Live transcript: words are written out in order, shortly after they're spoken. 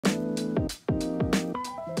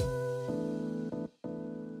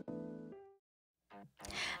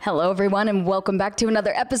Hello, everyone, and welcome back to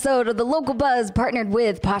another episode of The Local Buzz, partnered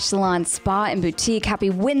with Posh Salon Spa and Boutique. Happy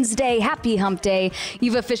Wednesday, happy hump day.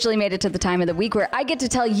 You've officially made it to the time of the week where I get to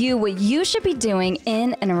tell you what you should be doing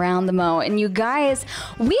in and around the Mo. And you guys,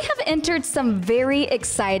 we have entered some very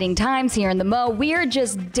exciting times here in the Mo. We are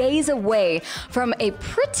just days away from a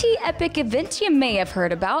pretty epic event you may have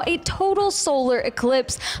heard about, a total solar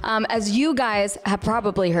eclipse. As you guys have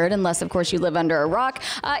probably heard, unless of course you live under a rock,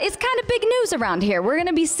 it's kind of big news around here. We're going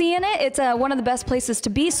to be seeing it. It's one of the best places to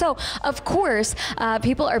be. So, of course,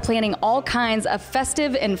 people are planning all kinds of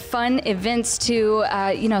festive and fun events to,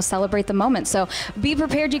 celebrate the moment. So be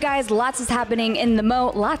prepared, you guys. Lots is happening in the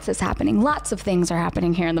Mo. Lots is happening. Lots of things are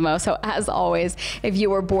happening here in the Mo. So, as always, if you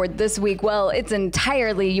were bored this week, well, it's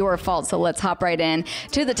entirely your fault. So let's hop right in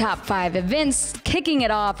to the top 5 events, kicking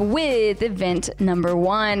it off with event number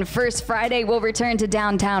 1. First Friday, we'll return to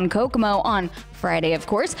downtown Kokomo on Friday, of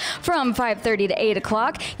course, from 5:30 to 8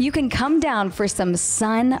 o'clock. You can come down for some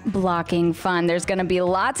sun blocking fun. There's going to be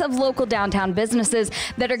lots of local downtown businesses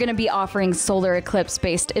that are going to be offering solar eclipse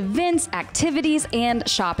based events, activities, and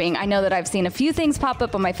shopping. I know that I've seen a few things pop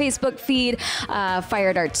up on my Facebook feed.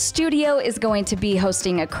 Fired Art Studio is going to be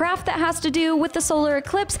hosting a craft that has to do with the solar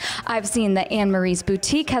eclipse. I've seen that Anne Marie's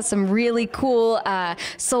Boutique has some really cool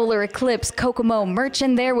solar eclipse Kokomo merch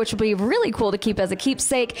in there, which will be really cool to keep as a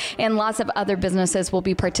keepsake, and lots of other businesses will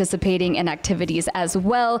be participating in activities as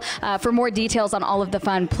well. For more details on all of the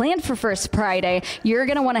fun planned for First Friday, you're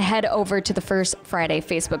going to want to head over to the First Friday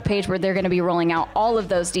Facebook page, where they're going to be rolling out all of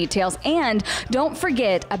those details. And don't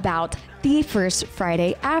forget about the First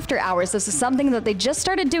Friday after hours. This is something that they just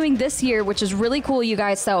started doing this year, which is really cool, you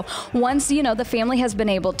guys. So once, the family has been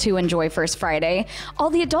able to enjoy First Friday,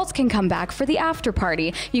 all the adults can come back for the after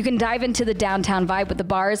party. You can dive into the downtown vibe with the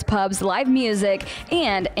bars, pubs, live music,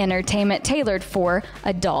 and entertainment tailored for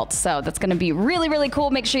adults. So that's going to be really, really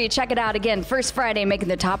cool. Make sure you check it out. Again, First Friday making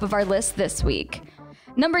the top of our list this week.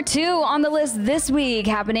 Number 2 on the list this week,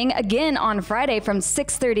 happening again on Friday from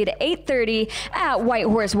 6:30 to 8:30 at White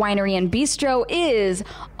Winery and Bistro, is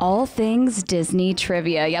All Things Disney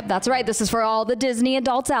Trivia. Yep, that's right. This is for all the Disney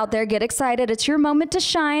adults out there. Get excited. It's your moment to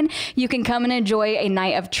shine. You can come and enjoy a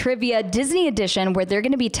night of trivia, Disney edition, where they're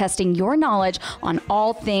going to be testing your knowledge on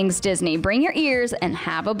all things Disney. Bring your ears and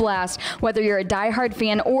have a blast. Whether you're a diehard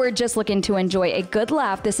fan or just looking to enjoy a good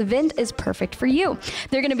laugh, this event is perfect for you.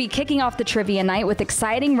 They're going to be kicking off the trivia night with exciting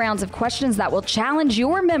rounds of questions that will challenge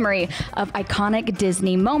your memory of iconic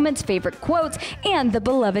Disney moments, favorite quotes, and the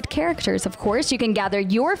beloved characters. Of course, you can gather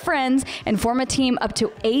your friends and form a team up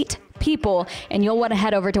to 8 people, and you'll want to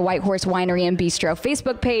head over to White Winery and Bistro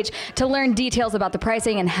Facebook page to learn details about the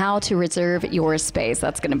pricing and how to reserve your space.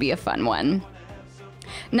 That's going to be a fun one.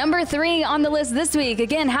 Number 3 on the list this week,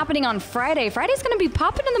 again happening on Friday. Friday's going to be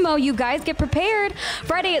popping in the Mo, you guys. Get prepared.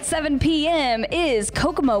 Friday at 7 p.m. is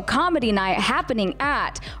Kokomo Comedy Night, happening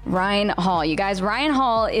at Rhine Hall. You guys, Rhine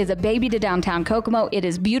Hall is a baby to downtown Kokomo. It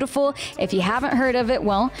is beautiful. If you haven't heard of it,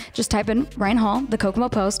 well, just type in Rhine Hall, the Kokomo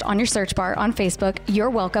Post, on your search bar on Facebook. You're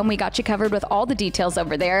welcome. We got you covered with all the details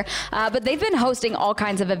over there. But they've been hosting all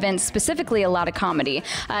kinds of events, specifically a lot of comedy.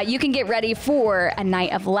 You can get ready for a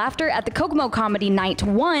night of laughter at the Kokomo Comedy Night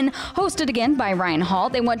 1, hosted again by Rhine Hall.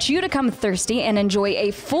 They want you to come thirsty and enjoy a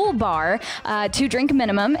full bar, 2 drink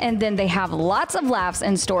minimum, and then they have lots of laughs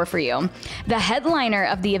in store for you. The headliner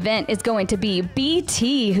of the event is going to be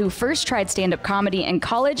BT, who first tried stand-up comedy in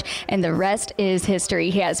college, and the rest is history.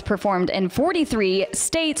 He has performed in 43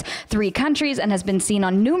 states, 3 countries, and has been seen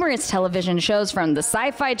on numerous television shows from the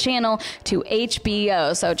Sci-Fi Channel to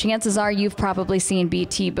HBO. So chances are you've probably seen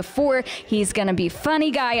BT before. He's going to be funny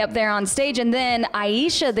guy up there on stage. And then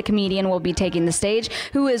Aisha, the comedian, will be taking the stage,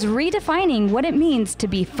 who is redefining what it means to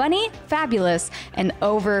be funny, fabulous, and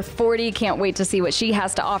over 40. Can't wait to see what she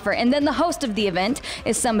has to offer. And then the host of the event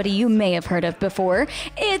is somebody you may have heard of before.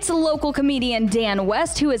 It's local comedian Dan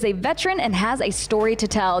West, who is a veteran and has a story to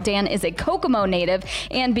tell. Dan is a Kokomo native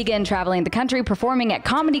and began traveling the country, performing at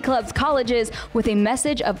comedy clubs, colleges, with a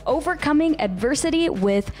message of overcoming adversity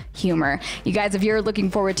with humor. You guys, if you're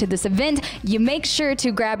looking forward to this event, you make sure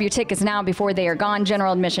to grab your tickets now before they are gone.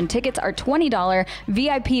 General admission tickets are $20.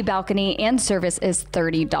 VIP balcony and service is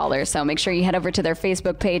 $30. So make sure you head over to their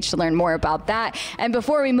Facebook page to learn more about that. And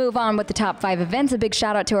before we move on with the top 5 events, a big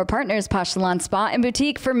shout out to our partners, Posh Salon Spa and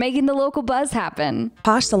Boutique, for making the local buzz happen.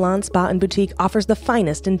 Posh Salon Spa and Boutique offers the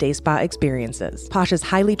finest in day spa experiences. Posh's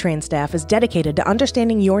highly trained staff is dedicated to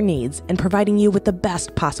understanding your needs and providing you with the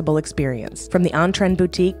best possible experience. From the on-trend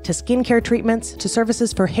boutique to skincare treatments to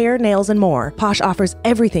services for hair, nails, and more, Posh offers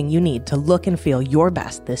everything you need to look and feel feel your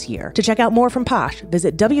best this year. To check out more from Posh,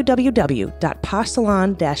 visit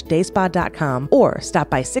www.poshsalon-dayspa.com or stop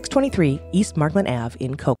by 623 East Markland Ave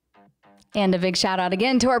in Kokomo. And a big shout out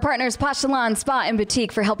again to our partners, Posh Salon, Spa, and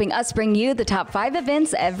Boutique for helping us bring you the top 5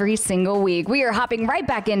 events every single week. We are hopping right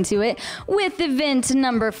back into it with event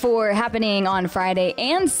number 4 happening on Friday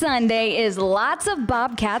and Sunday is lots of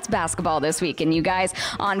Bobcats basketball this weekend, you guys.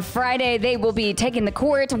 On Friday, they will be taking the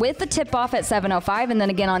court with the tip-off at 7:05 and then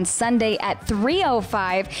again on Sunday at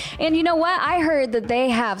 3:05. And you know what? I heard that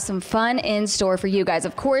they have some fun in store for you guys.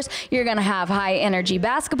 Of course, you're going to have high-energy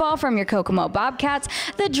basketball from your Kokomo Bobkats,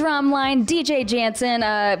 the drum line, DJ Jansen,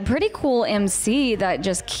 a pretty cool MC that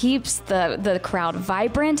just keeps the crowd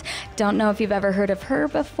vibrant. Don't know if you've ever heard of her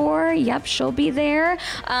before. Yep, she'll be there.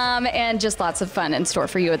 And just lots of fun in store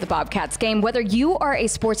for you at the Bobcats game. Whether you are a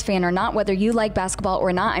sports fan or not, whether you like basketball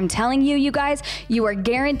or not, I'm telling you, you guys, you are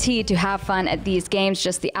guaranteed to have fun at these games.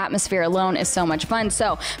 Just the atmosphere alone is so much fun.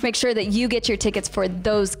 So make sure that you get your tickets for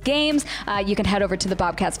those games. You can head over to the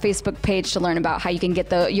Bobcats Facebook page to learn about how you can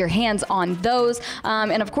get your hands on those.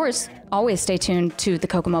 And of course, always stay tuned to the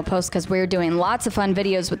Kokomo Post because we're doing lots of fun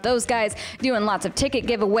videos with those guys, doing lots of ticket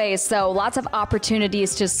giveaways, so lots of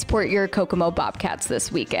opportunities to support your Kokomo Bobcats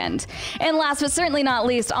this weekend. And last but certainly not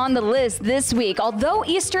least on the list this week, although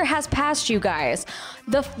Easter has passed, you guys,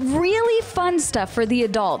 the really fun stuff for the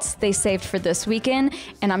adults they saved for this weekend,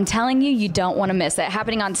 and I'm telling you, you don't want to miss it.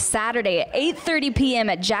 Happening on Saturday at 8:30 p.m.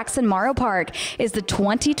 at Jackson Morrow Park is the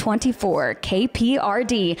 2024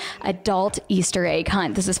 KPRD Adult Easter Egg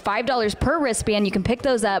Hunt. This is $5 per wristband. You can pick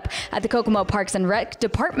those up at the Kokomo Parks and Rec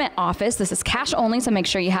Department office. This is cash only, so make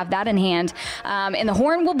sure you have that in hand. And the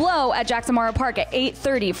horn will blow at Jackson Morrow Park at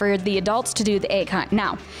 8:30 for the adults to do the egg hunt.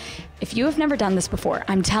 Now, if you have never done this before,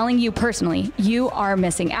 I'm telling you personally, you are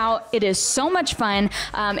missing out. It is so much fun.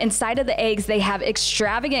 Inside of the eggs, they have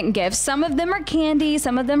extravagant gifts. Some of them are candy,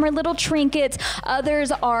 some of them are little trinkets,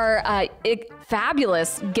 others are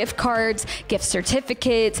fabulous gift cards, gift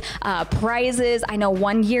certificates, prizes. I know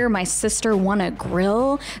one year my sister won a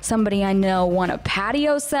grill. Somebody I know won a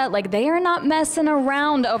patio set. Like, they are not messing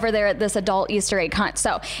around over there at this adult Easter egg hunt.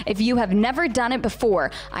 So if you have never done it before,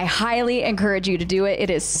 I highly encourage you to do it. It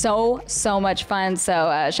is so much fun.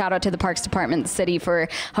 So shout out to the Parks Department, the city, for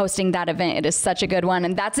hosting that event. It is such a good one.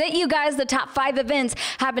 And that's it, you guys, the top 5 events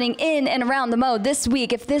happening in and around the Mo this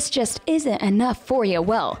week. If this just isn't enough for you,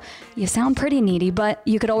 well, you sound pretty needy, but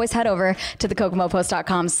you could always head over to the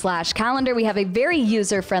kokomopost.com/calendar. We have a very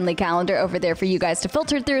user-friendly calendar over there for you guys to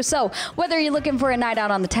filter through. So whether you're looking for a night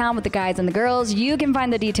out on the town with the guys and the girls, you can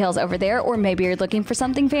find the details over there. Or maybe you're looking for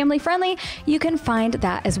something family-friendly, you can find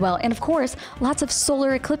that as well. And of course, lots of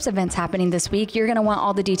solar eclipse events happening this week. You're going to want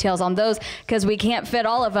all the details on those because we can't fit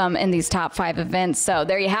all of them in these top 5 events. So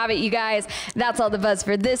there you have it, you guys. That's all the buzz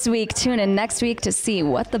for this week. Tune in next week to see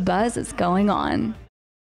what the buzz is going on.